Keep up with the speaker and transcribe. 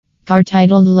Car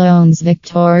titled loans.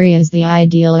 Victoria is the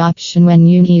ideal option when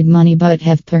you need money but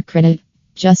have poor credit.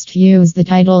 Just use the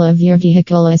title of your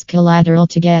vehicle as collateral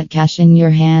to get cash in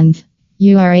your hand.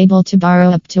 You are able to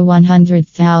borrow up to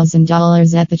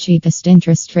 $100,000 at the cheapest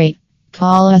interest rate.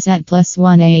 Call us at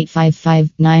 +1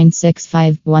 855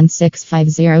 965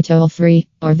 1650 toll free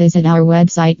or visit our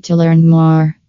website to learn more.